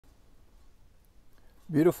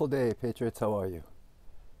Beautiful day, Patriots. How are you?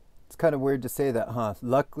 It's kind of weird to say that, huh?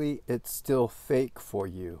 Luckily, it's still fake for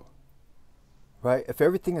you, right? If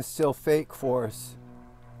everything is still fake for us,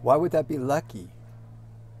 why would that be lucky?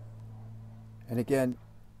 And again,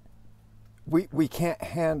 we can't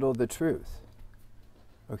handle the truth.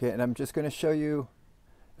 Okay, and I'm just going to show you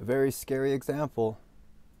a very scary example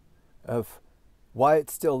of why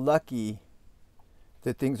it's still lucky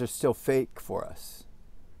that things are still fake for us.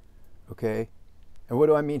 Okay? And what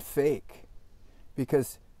do I mean fake?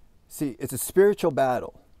 Because, see, it's a spiritual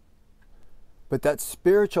battle. But that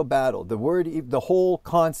spiritual battle, the whole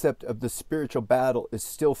concept of the spiritual battle is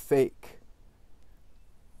still fake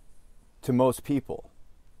to most people.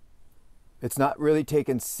 It's not really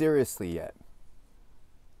taken seriously yet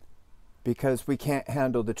because we can't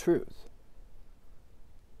handle the truth.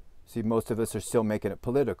 See, most of us are still making it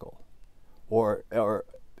political or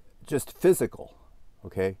just physical,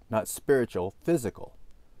 okay? Not spiritual, physical.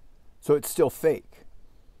 So it's still fake.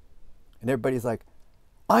 And everybody's like,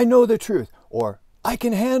 I know the truth, or I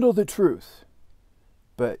can handle the truth.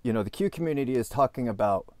 But, you know, the Q community is talking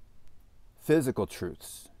about physical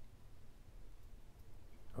truths.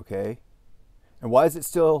 Okay? And why is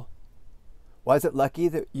it lucky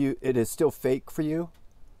that it is still fake for you?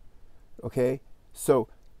 Okay? So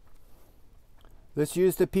let's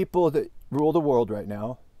use the people that rule the world right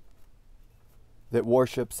now that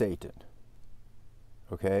worship Satan.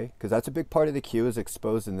 Okay? Because that's a big part of the Q, is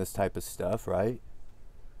exposing this type of stuff, right?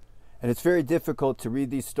 And it's very difficult to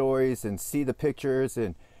read these stories and see the pictures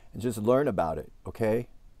and just learn about it, okay?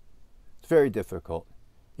 It's very difficult,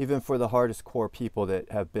 even for the hardest core people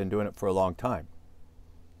that have been doing it for a long time.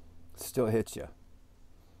 It still hits you.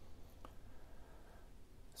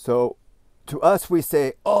 So to us, we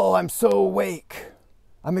say, oh, I'm so awake.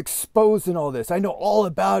 I'm exposing all this. I know all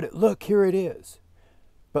about it. Look, here it is.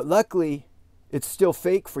 But luckily, it's still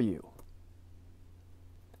fake for you.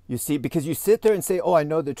 You see, because you sit there and say, oh, I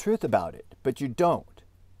know the truth about it, but you don't.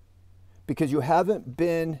 Because you haven't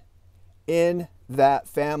been in that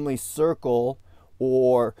family circle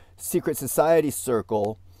or secret society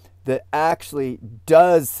circle that actually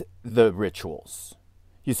does the rituals.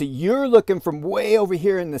 You see, you're looking from way over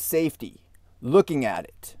here in the safety, looking at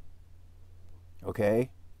it. Okay?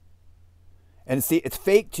 And see, it's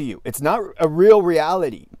fake to you. It's not a real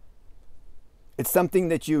reality. It's something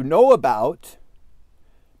that you know about,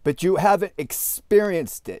 but you haven't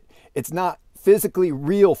experienced it. It's not physically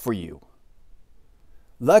real for you.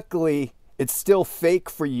 Luckily, it's still fake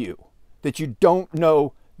for you, that you don't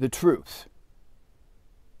know the truth.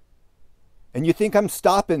 And you think I'm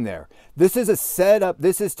stopping there. This is a setup.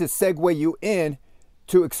 This is to segue you in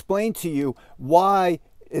to explain to you why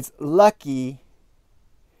it's lucky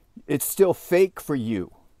it's still fake for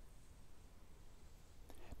you.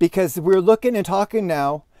 Because we're looking and talking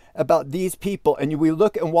now about these people, and we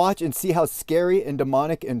look and watch and see how scary and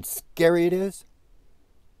demonic and scary it is.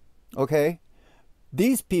 Okay?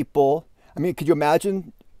 These people, I mean, could you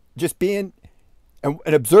imagine just being and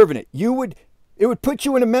observing it? It would put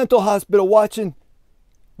you in a mental hospital watching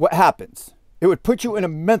what happens. It would put you in a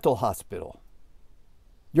mental hospital.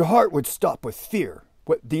 Your heart would stop with fear,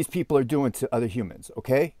 what these people are doing to other humans,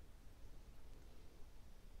 okay?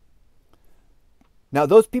 Now,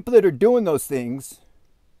 those people that are doing those things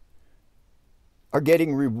are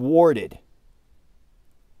getting rewarded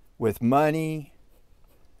with money,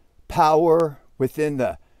 power within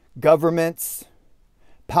the governments,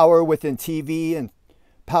 power within TV, and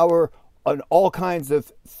power on all kinds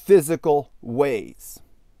of physical ways.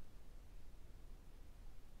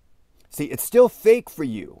 See, it's still fake for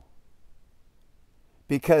you.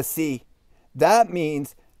 Because, see, that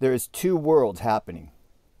means there's two worlds happening.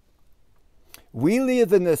 We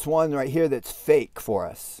live in this one right here that's fake for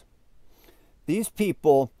us. These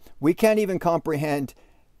people, we can't even comprehend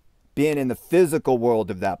being in the physical world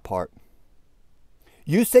of that part.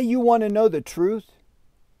 You say you want to know the truth?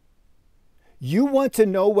 You want to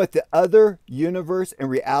know what the other universe and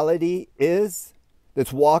reality is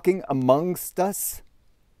that's walking amongst us,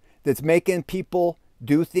 that's making people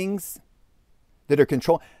do things that are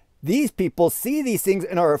controlled? These people see these things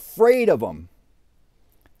and are afraid of them.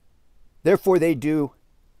 Therefore, they do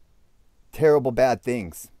terrible, bad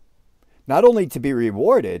things. Not only to be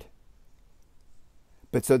rewarded,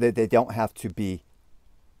 but so that they don't have to be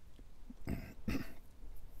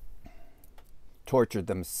tortured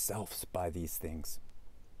themselves by these things.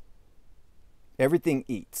 Everything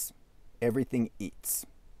eats. Everything eats.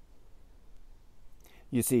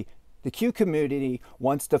 You see, the Q community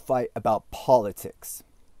wants to fight about politics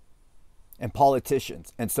and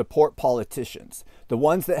politicians and support politicians. The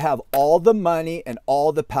ones that have all the money and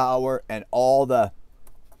all the power and all the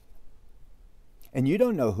And you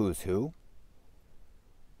don't know who's who.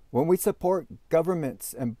 When we support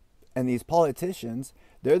governments and these politicians,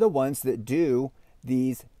 they're the ones that do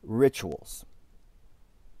these rituals.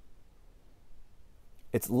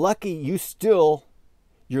 It's lucky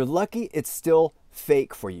you're lucky it's still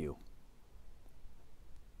fake for you.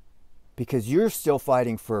 Because you're still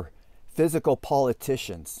fighting for physical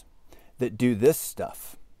politicians that do this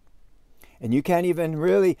stuff. And you can't even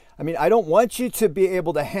really, I don't want you to be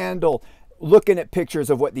able to handle looking at pictures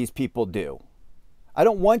of what these people do. I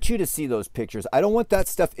don't want you to see those pictures. I don't want that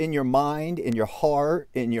stuff in your mind, in your heart,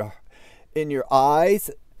 in your eyes.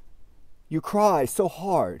 You cry so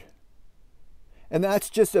hard. And that's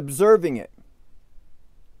just observing it.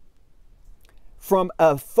 From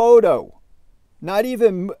a photo, not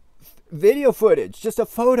even video footage, just a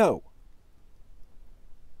photo.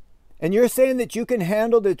 And you're saying that you can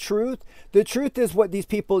handle the truth? The truth is what these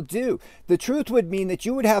people do. The truth would mean that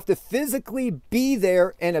you would have to physically be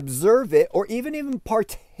there and observe it, or even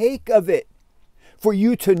partake of it, for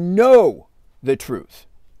you to know the truth.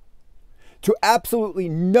 To absolutely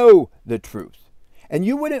know the truth. And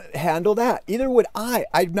you wouldn't handle that. Either would I.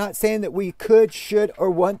 I'm not saying that we could, should, or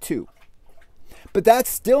want to. But that's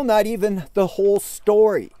still not even the whole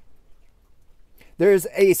story. There's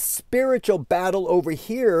a spiritual battle over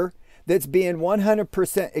here that's being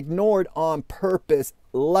 100% ignored on purpose,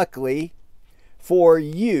 luckily for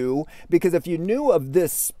you. Because if you knew of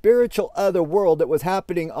this spiritual other world that was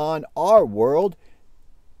happening on our world,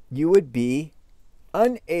 you would be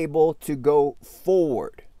unable to go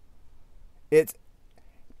forward. It's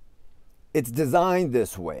designed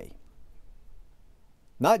this way.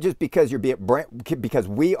 Not just because because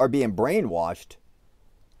we are being brainwashed,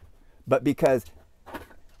 but because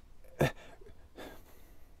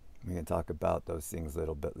we can talk about those things a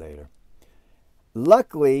little bit later.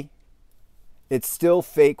 Luckily, it's still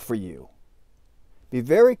fake for you. Be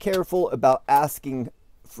very careful about asking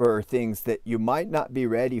for things that you might not be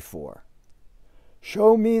ready for.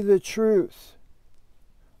 Show me the truth.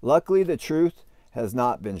 Luckily, the truth has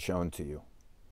not been shown to you.